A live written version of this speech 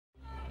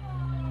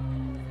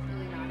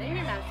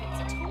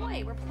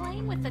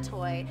playing with the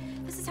toy.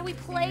 This is how we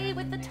play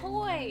with the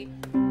toy.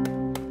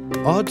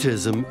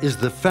 Autism is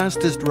the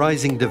fastest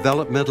rising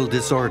developmental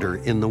disorder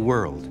in the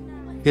world.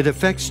 It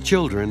affects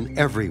children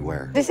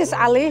everywhere. This is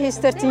Ali, he's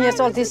 13 years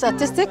old, he's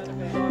autistic.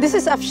 This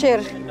is Afshir,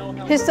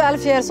 he's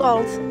 12 years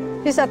old,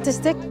 he's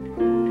autistic.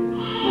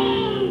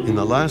 In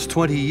the last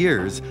 20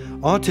 years,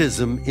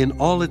 autism in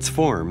all its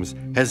forms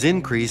has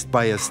increased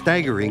by a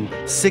staggering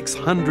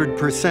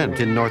 600%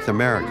 in North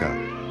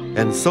America.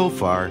 And so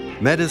far,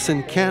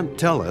 medicine can't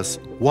tell us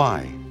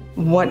why.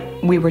 What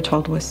we were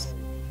told was,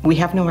 we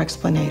have no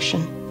explanation.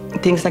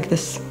 Things like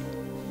this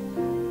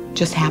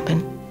just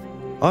happen.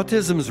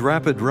 Autism's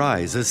rapid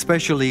rise,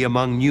 especially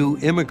among new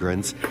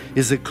immigrants,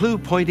 is a clue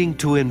pointing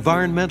to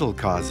environmental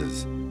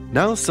causes.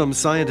 Now some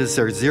scientists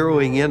are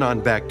zeroing in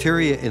on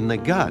bacteria in the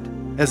gut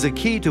as a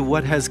key to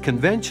what has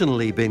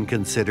conventionally been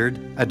considered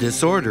a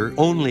disorder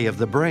only of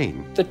the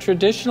brain. The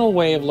traditional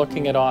way of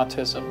looking at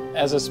autism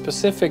as a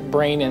specific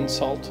brain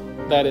insult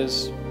that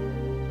is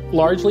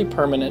largely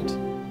permanent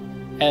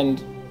and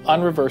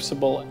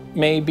unreversible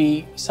may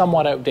be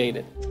somewhat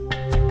outdated.